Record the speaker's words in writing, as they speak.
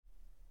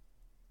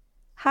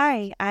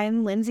Hi,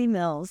 I'm Lindsay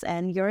Mills,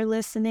 and you're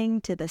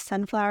listening to the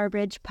Sunflower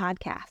Bridge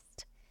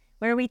podcast,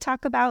 where we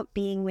talk about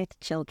being with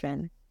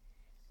children.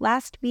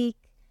 Last week,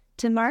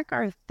 to mark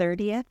our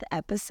 30th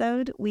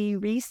episode, we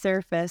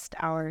resurfaced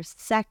our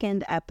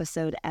second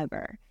episode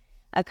ever,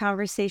 a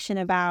conversation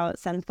about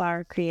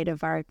Sunflower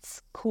Creative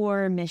Arts'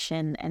 core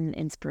mission and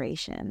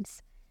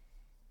inspirations.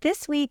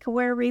 This week,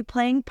 we're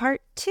replaying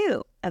part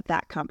 2 of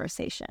that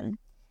conversation.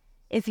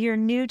 If you're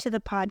new to the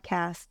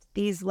podcast,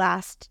 these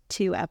last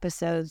 2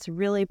 episodes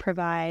really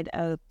provide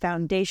a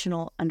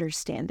foundational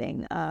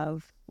understanding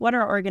of what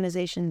our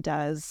organization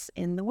does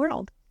in the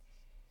world.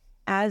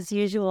 As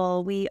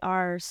usual, we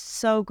are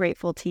so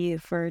grateful to you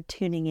for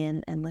tuning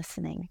in and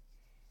listening.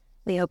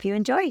 We hope you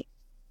enjoy.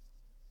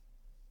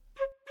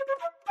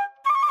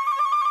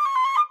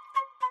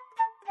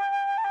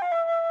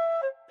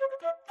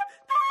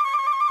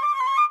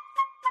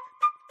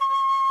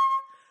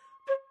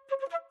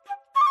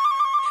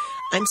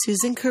 I'm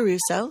Susan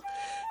Caruso,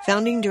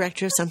 founding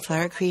director of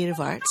Sunflower Creative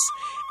Arts,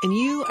 and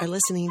you are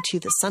listening to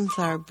the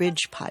Sunflower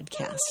Bridge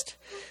podcast,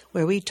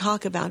 where we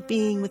talk about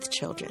being with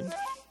children.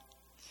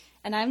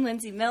 And I'm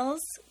Lindsay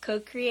Mills,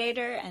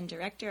 co-creator and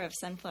director of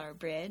Sunflower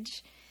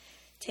Bridge.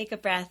 Take a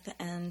breath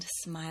and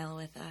smile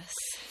with us.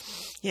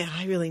 Yeah,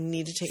 I really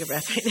need to take a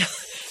breath right now.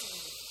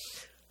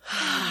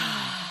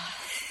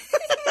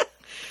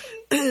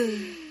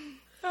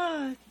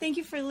 Thank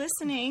you for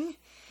listening.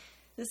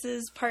 This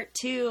is part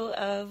 2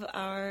 of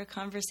our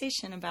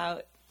conversation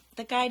about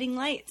the guiding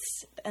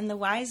lights and the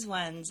wise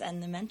ones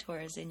and the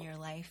mentors in your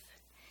life.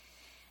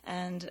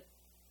 And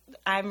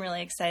I'm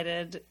really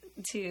excited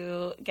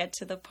to get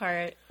to the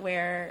part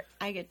where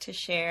I get to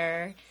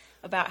share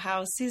about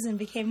how Susan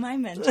became my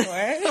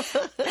mentor.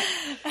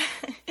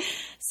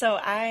 So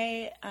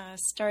I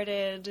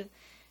started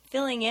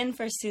filling in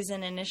for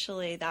Susan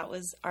initially. That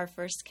was our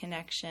first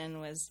connection,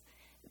 was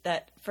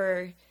that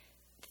for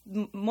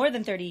more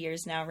than 30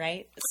 years now,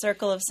 right?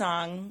 Circle of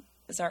Song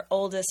is our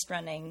oldest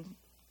running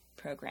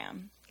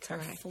program. It's our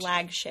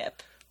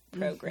flagship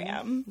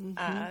program.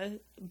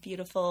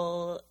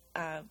 Beautiful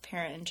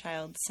parent and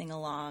child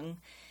sing-along.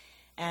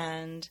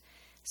 And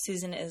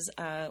Susan is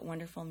a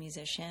wonderful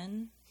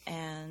musician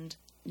and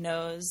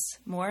knows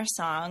more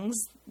songs,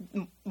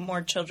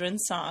 more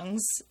children's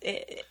songs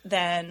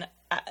than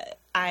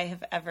I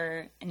have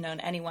ever known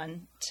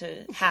anyone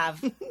to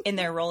have in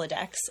their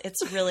Rolodex.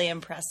 It's really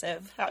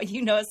impressive how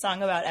you know a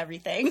song about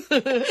everything.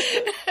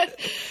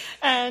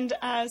 And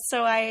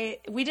so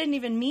we didn't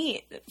even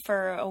meet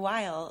for a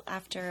while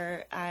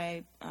after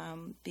I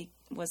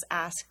was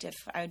asked if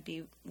I would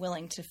be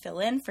willing to fill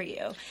in for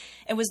you.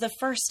 It was the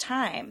first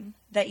time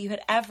that you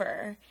had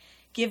ever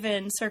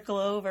given Circle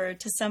over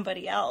to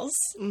somebody else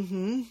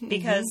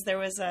because there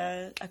was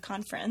a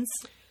conference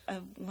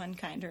of one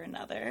kind or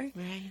another.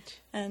 Right.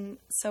 And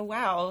so,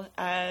 wow,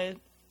 I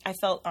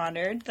felt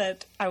honored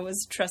that I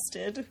was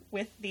trusted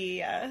with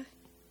the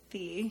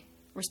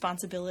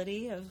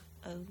responsibility of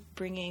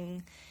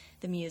bringing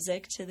the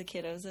music to the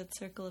kiddos at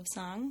Circle of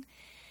Song.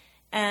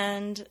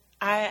 And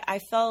I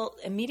felt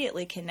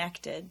immediately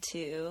connected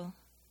to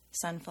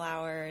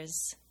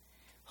Sunflower's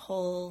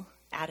whole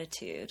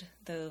attitude,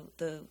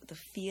 the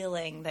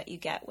feeling that you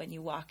get when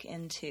you walk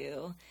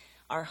into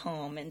our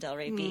home in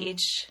Delray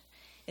Beach.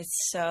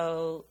 It's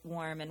so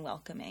warm and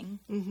welcoming.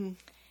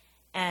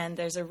 And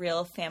there's a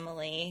real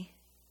family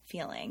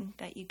feeling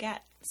that you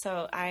get.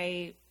 So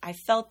I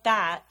felt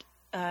that.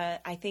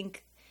 I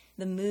think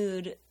the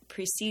mood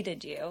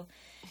preceded you.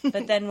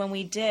 But then when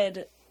we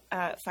did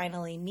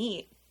finally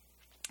meet,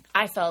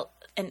 I felt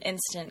an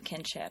instant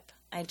kinship.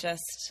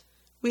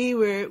 We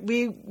were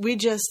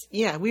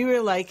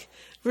like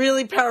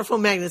really powerful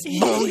magnets,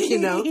 you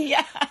know?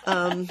 Yeah.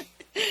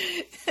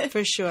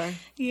 For sure.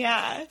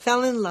 Yeah.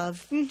 Fell in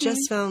love.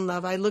 Just fell in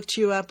love. I looked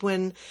you up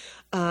when,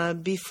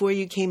 before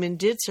you came and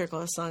did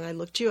Circle of Song, I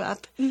looked you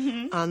up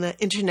on the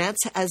internets,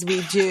 as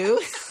we do.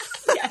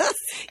 Yes.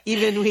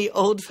 Even we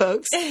old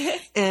folks.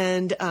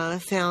 And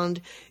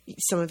found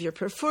some of your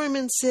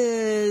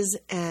performances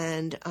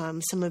and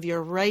some of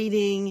your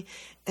writing.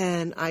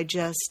 And I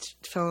just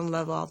fell in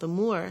love all the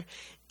more.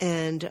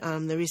 And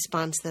the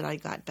response that I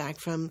got back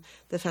from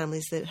the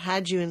families that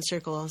had you in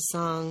Circle of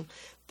Song,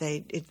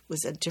 it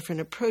was a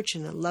different approach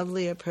and a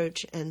lovely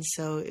approach. And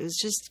so it was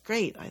just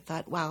great. I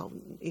thought, wow,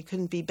 it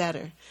couldn't be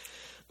better.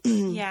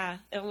 Yeah,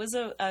 it was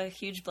a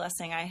huge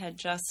blessing. I had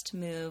just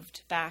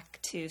moved back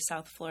to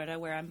South Florida,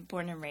 where I'm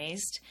born and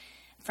raised,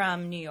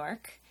 from New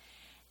York.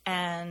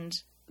 And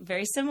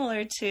very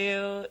similar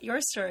to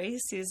your story,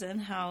 Susan,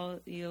 how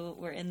you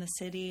were in the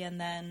city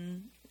and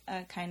then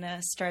kind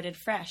of started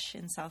fresh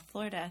in South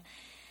Florida.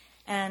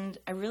 And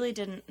I really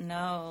didn't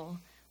know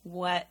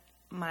what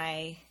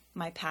my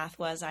path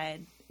was. I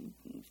had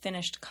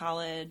finished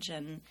college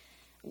and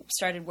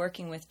started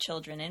working with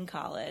children in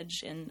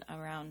college in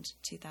around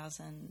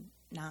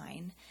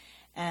 2009.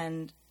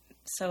 And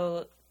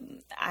so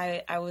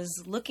I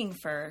was looking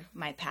for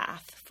my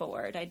path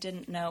forward. I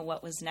didn't know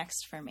what was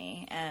next for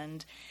me.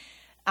 And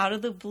out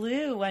of the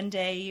blue one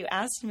day you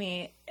asked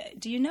me,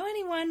 do you know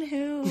anyone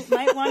who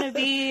might want to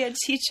be a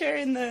teacher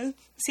in the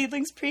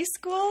Seedlings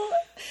preschool?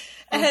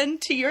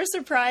 And to your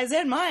surprise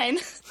and mine,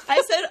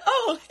 I said,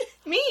 oh,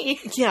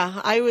 me.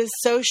 Yeah, I was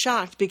so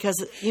shocked because,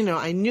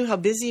 I knew how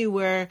busy you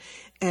were.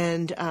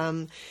 And,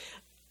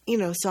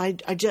 so I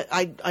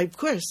of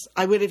course,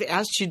 I would have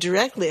asked you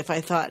directly if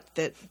I thought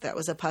that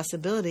was a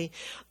possibility.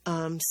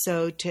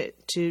 So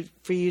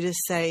for you to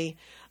say,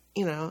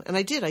 and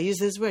I did, I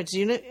used those words. Do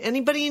you know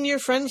anybody in your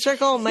friend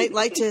circle might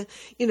like to,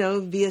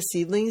 be a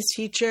Seedlings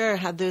teacher or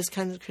have those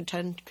kinds of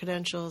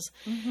credentials?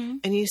 Mm-hmm.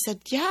 And you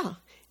said, yeah.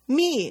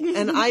 Me.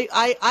 And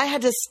I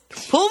had to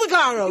pull the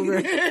car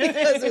over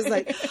because it was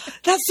like,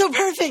 that's so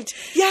perfect.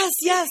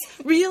 Yes.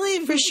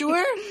 Really? For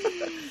sure?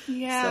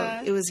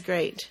 Yeah. So it was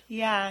great.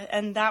 Yeah.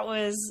 And that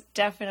was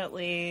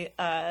definitely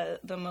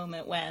the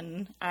moment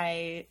when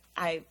I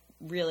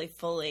really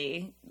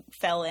fully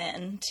fell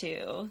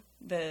into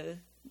the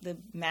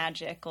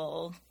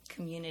magical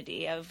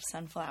community of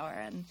Sunflower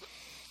and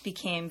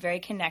became very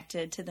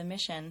connected to the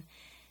mission.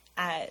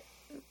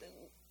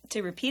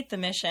 To repeat the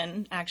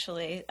mission,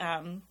 actually,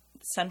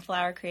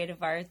 Sunflower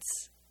Creative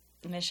Arts'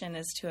 mission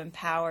is to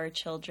empower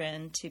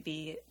children to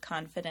be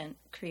confident,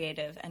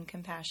 creative, and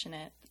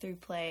compassionate through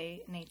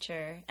play,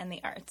 nature, and the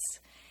arts.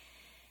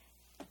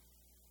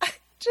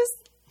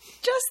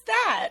 Just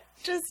that.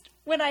 Just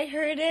when I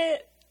heard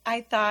it,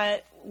 I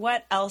thought,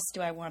 what else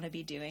do I want to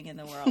be doing in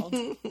the world?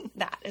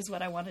 That is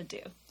what I want to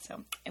do.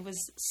 So it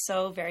was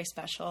so very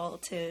special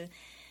to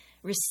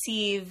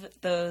receive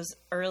those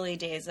early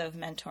days of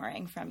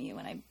mentoring from you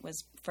when I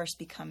was first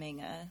becoming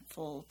a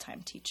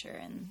full-time teacher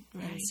in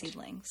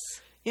Seedlings.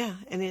 Yeah,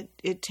 and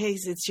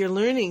it's you're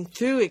learning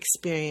through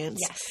experience.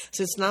 Yes.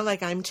 So it's not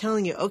like I'm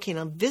telling you, okay,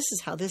 now this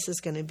is how this is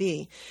going to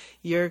be.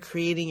 You're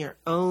creating your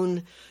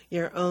own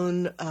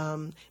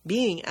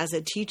being as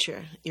a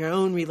teacher, your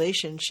own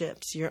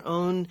relationships, your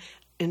own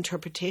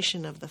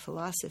interpretation of the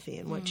philosophy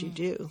and what you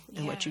do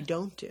and what you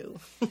don't do.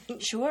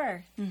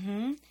 Sure.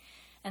 Mm-hmm.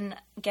 And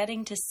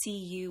getting to see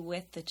you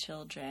with the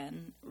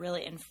children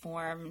really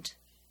informed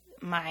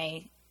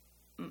my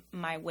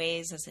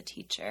ways as a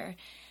teacher.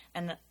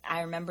 And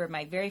I remember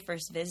my very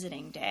first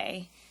visiting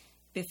day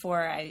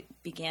before I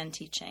began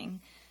teaching.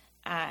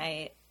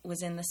 I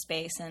was in the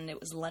space and it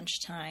was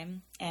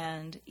lunchtime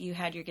and you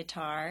had your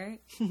guitar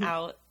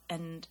out,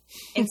 and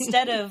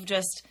instead of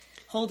just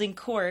holding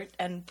court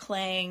and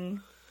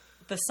playing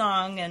the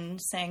song and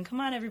saying, come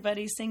on,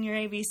 everybody, sing your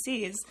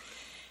ABCs,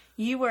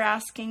 you were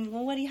asking,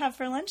 well, what do you have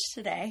for lunch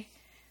today?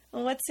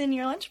 Well, what's in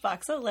your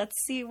lunchbox? Oh, let's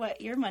see what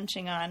you're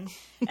munching on.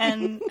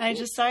 And I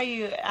just saw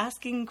you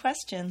asking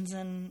questions,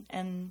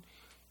 and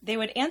they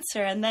would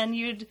answer, and then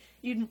you'd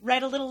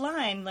write a little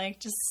line, like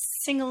just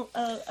sing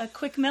a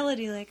quick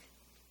melody, like,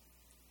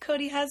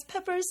 Cody has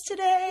peppers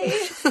today.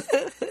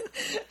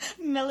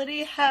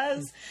 Melody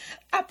has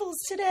apples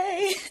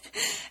today.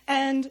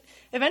 And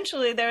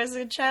eventually there was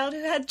a child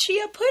who had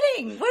chia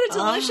pudding. What a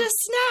delicious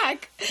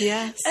snack.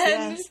 Yes,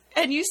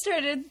 And you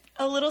started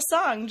a little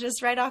song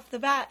just right off the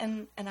bat,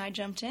 and I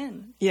jumped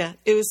in. Yeah,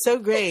 it was so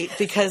great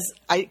because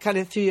I kind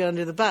of threw you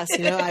under the bus.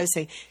 I was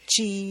saying,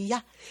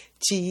 chia,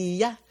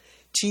 chia,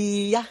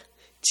 chia,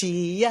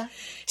 chia,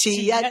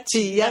 chia,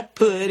 chia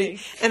pudding.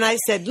 And I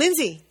said,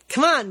 Lindsay,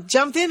 come on,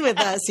 jump in with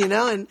us,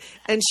 and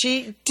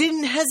she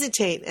didn't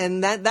hesitate.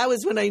 And that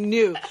was when I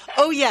knew,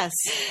 oh yes,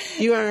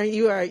 you are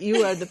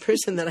the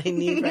person that I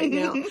need right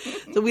now.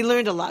 So we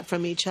learned a lot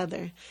from each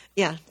other.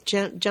 Yeah,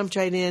 jumped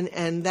right in.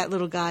 And that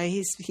little guy,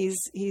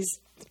 he's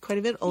quite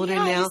a bit older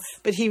now,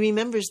 but he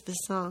remembers the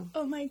song.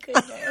 Oh my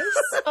goodness.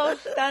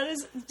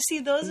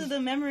 Those are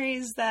the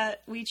memories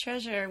that we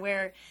treasure,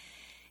 where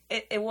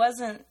it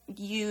wasn't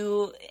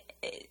you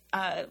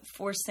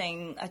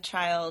forcing a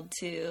child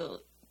to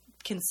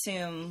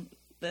consume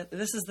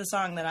this is the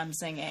song that I'm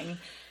singing.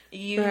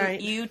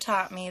 You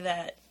taught me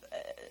that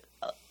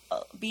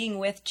being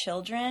with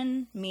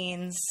children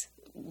means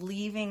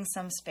leaving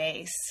some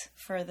space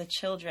for the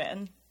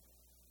children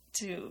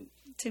to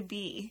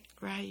be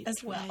right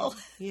as well.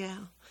 Right.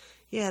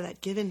 Yeah,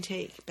 that give and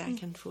take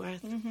back and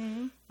forth.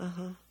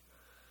 Mm-hmm.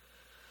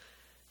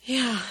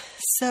 Yeah.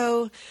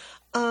 So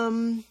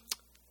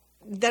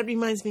that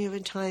reminds me of a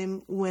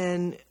time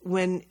when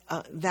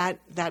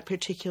that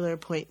particular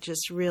point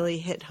just really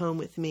hit home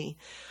with me.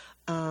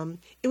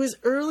 It was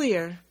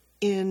earlier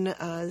in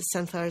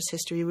Sunflower's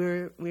history. We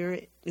were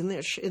in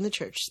the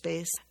church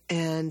space,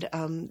 and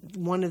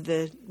one of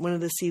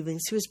the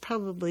seedlings, who was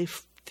probably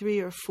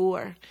 3 or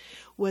 4,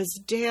 was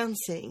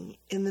dancing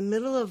in the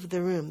middle of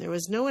the room. There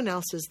was no one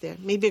else was there.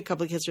 Maybe a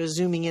couple of kids were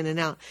zooming in and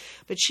out,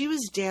 but she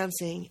was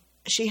dancing.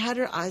 She had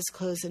her eyes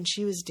closed and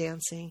she was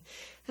dancing.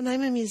 And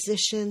I'm a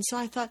musician, so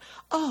I thought,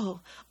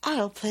 oh,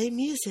 I'll play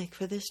music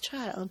for this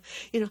child.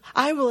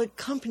 I will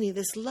accompany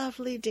this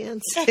lovely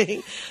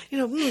dancing.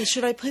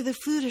 Should I play the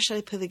flute or should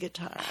I play the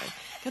guitar?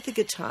 Got the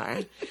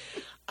guitar.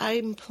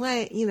 I'm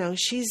playing,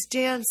 she's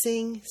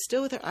dancing,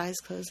 still with her eyes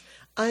closed.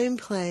 I'm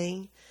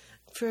playing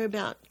for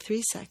about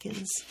 3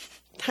 seconds.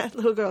 That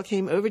little girl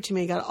came over to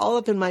me, got all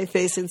up in my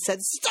face and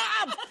said,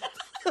 stop!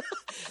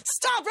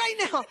 stop right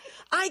now.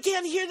 I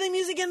can't hear the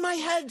music in my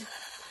head.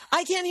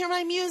 I can't hear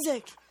my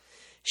music.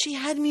 She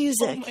had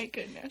music. Oh, my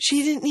goodness.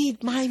 She didn't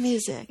need my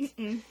music.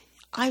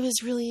 I was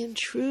really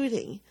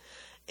intruding.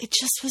 It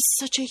just was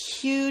such a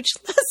huge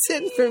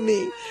lesson for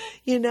me,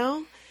 you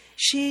know?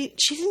 She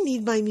didn't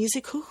need my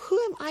music. Who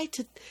am I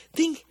to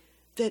think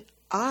that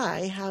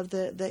I have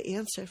the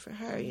answer for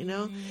her, you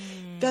know?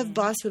 Bev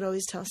Boss would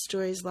always tell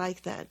stories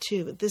like that,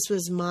 too. But this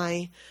was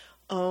my,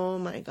 oh,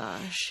 my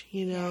gosh,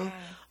 you know?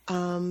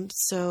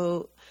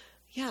 So...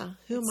 yeah,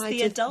 who am I to...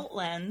 the adult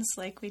lens,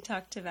 like we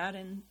talked about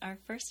in our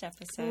first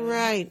episode.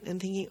 Right, and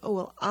thinking, oh,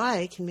 well,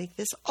 I can make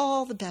this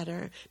all the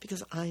better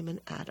because I'm an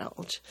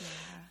adult.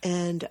 Yeah.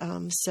 And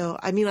so,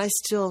 I mean, I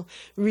still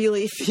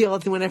really feel,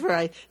 whenever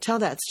I tell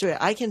that story,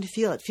 I can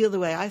feel the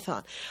way I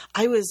felt.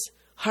 I was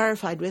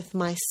horrified with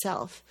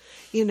myself,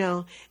 you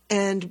know,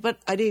 but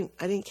I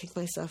didn't kick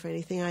myself or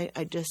anything.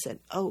 I just said,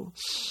 oh...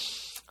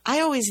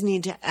 I always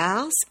need to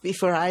ask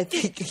before I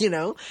think, you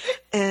know.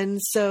 And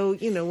so,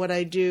 you know, what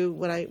I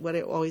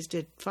always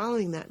did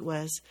following that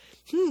was,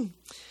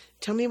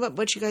 tell me about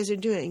what you guys are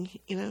doing,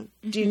 you know.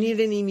 Do you need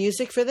any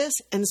music for this?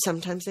 And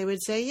sometimes they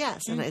would say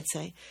yes. And I'd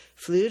say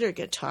flute or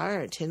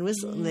guitar or tin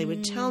whistle. And they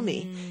would tell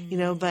me, you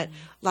know, but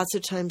lots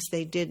of times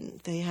they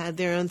didn't. They had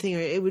their own thing, or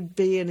it would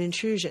be an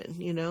intrusion,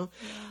 you know.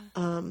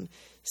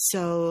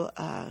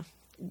 Yeah.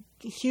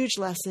 Huge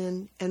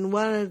lesson. And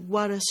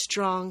what a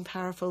strong,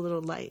 powerful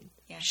little light.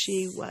 Yes.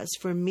 She was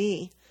for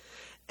me,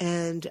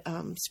 and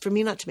for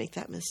me not to make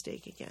that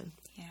mistake again.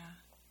 Yeah.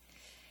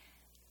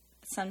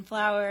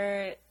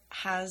 Sunflower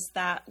has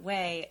that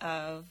way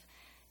of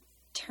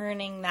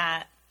turning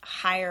that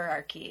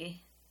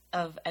hierarchy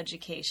of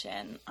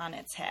education on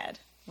its head,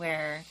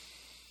 where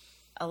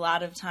a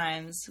lot of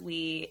times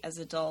we as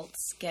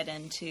adults get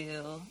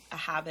into a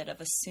habit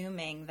of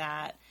assuming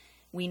that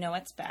we know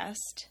what's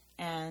best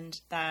and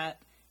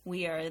that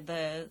we are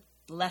the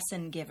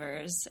lesson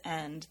givers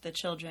and the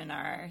children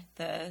are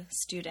the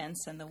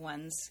students and the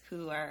ones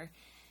who are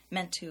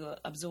meant to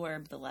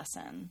absorb the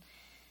lesson.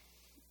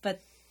 But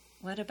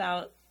what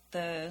about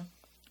the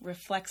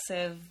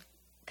reflexive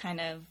kind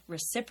of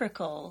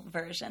reciprocal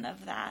version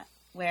of that,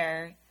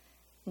 where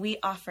we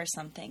offer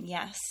something,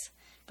 yes,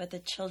 but the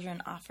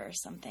children offer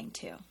something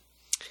too?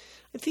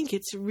 I think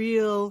it's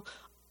real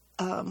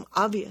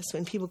obvious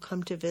when people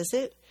come to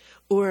visit,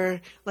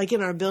 or like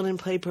in our Build and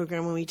Play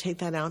program, when we take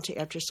that out to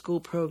after school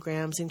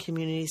programs and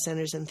community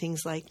centers and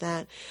things like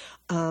that,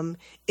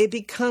 it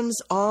becomes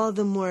all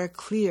the more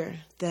clear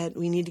that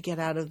we need to get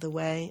out of the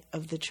way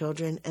of the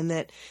children, and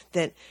that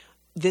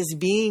this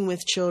being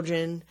with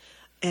children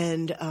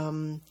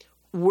and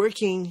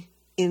working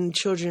in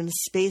children's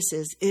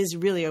spaces is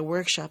really a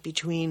workshop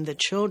between the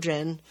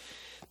children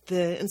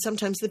and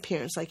sometimes the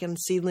parents, like in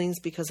Seedlings,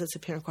 because it's a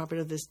parent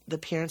cooperative, the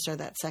parents are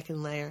that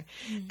second layer,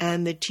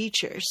 and the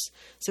teachers.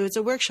 So it's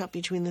a workshop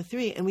between the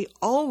three, and we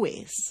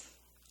always,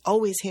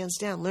 hands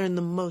down, learn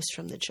the most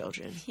from the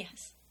children.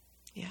 Yes.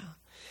 Yeah.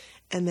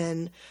 And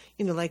then,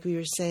 you know, like we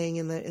were saying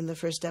in the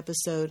first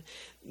episode,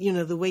 you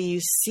know, the way you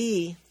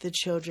see the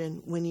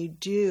children when you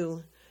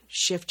do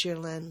shift your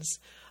lens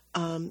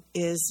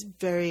is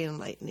very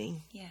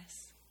enlightening.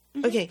 Yes.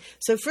 Mm-hmm. Okay,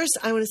 so first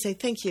I want to say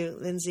thank you,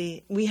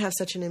 Lindsay. We have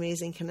such an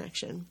amazing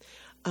connection.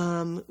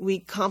 We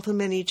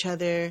complement each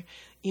other.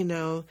 You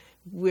know,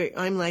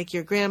 I'm like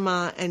your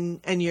grandma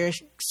and your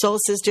soul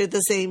sister at the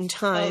same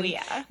time. Oh,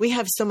 yeah. We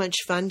have so much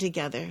fun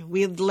together.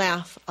 We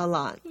laugh a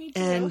lot. Me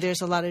too. And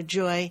there's a lot of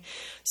joy.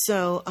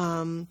 So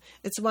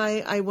it's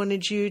why I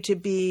wanted you to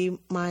be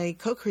my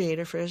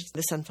co-creator for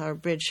the Sunflower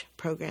Bridge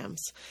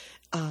programs,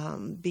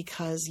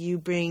 because you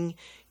bring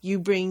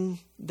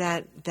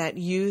that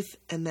youth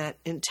and that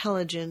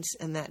intelligence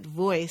and that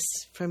voice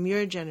from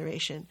your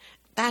generation.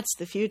 That's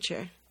the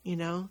future, you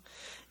know?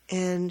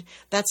 And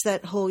that's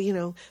that whole, you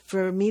know,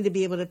 for me to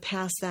be able to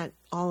pass that,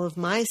 all of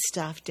my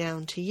stuff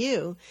down to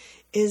you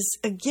is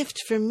a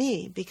gift for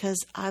me, because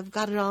I've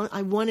got it all.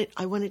 I want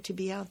it to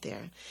be out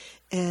there.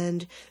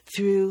 And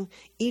through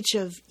each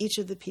of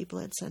the people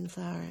at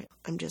Sunflower,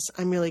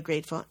 I'm really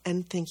grateful,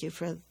 and thank you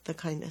for the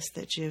kindness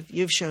that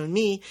you've shown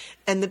me,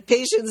 and the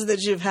patience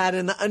that you've had,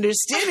 and the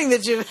understanding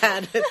that you've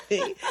had with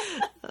me.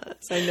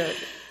 So I know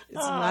it's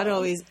not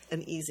always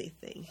an easy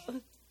thing.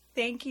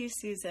 Thank you,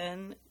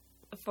 Susan,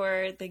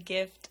 for the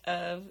gift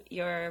of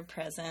your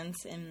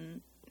presence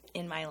in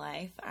my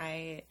life.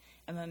 I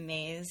am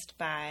amazed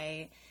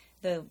by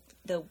the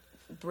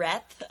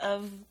breadth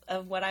of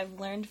what I've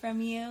learned from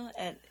you.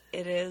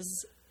 It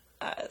is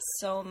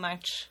so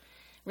much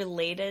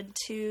related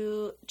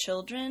to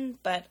children,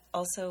 but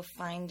also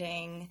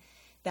finding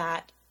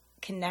that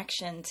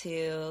connection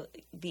to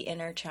the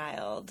inner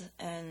child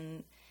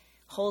and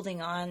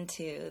holding on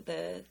to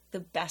the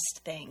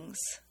best things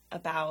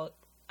about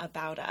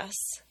us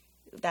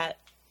that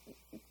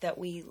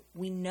we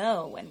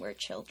know when we're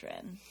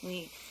children.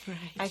 Right.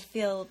 I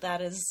feel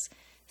that is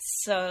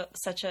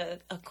such a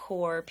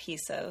core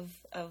piece of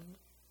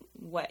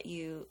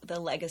the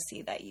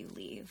legacy that you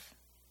leave,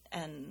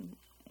 and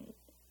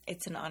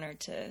it's an honor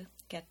to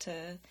get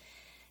to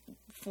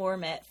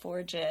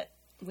forge it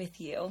with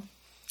you.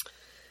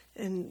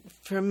 And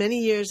for many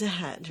years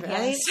ahead,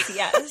 right?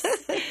 Yes.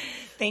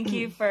 Thank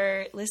you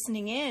for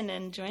listening in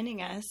and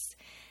joining us.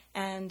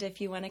 And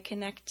if you want to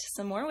connect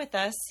some more with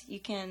us, you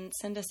can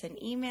send us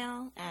an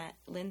email at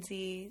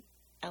Lindsey,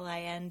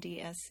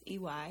 Lindsey,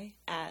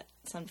 at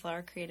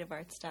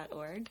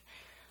sunflowercreativearts.org,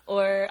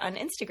 or on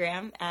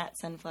Instagram at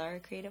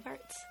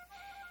sunflowercreativearts.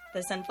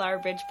 The Sunflower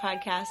Bridge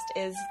podcast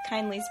is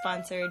kindly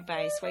sponsored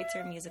by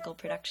Schweitzer Musical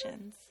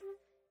Productions.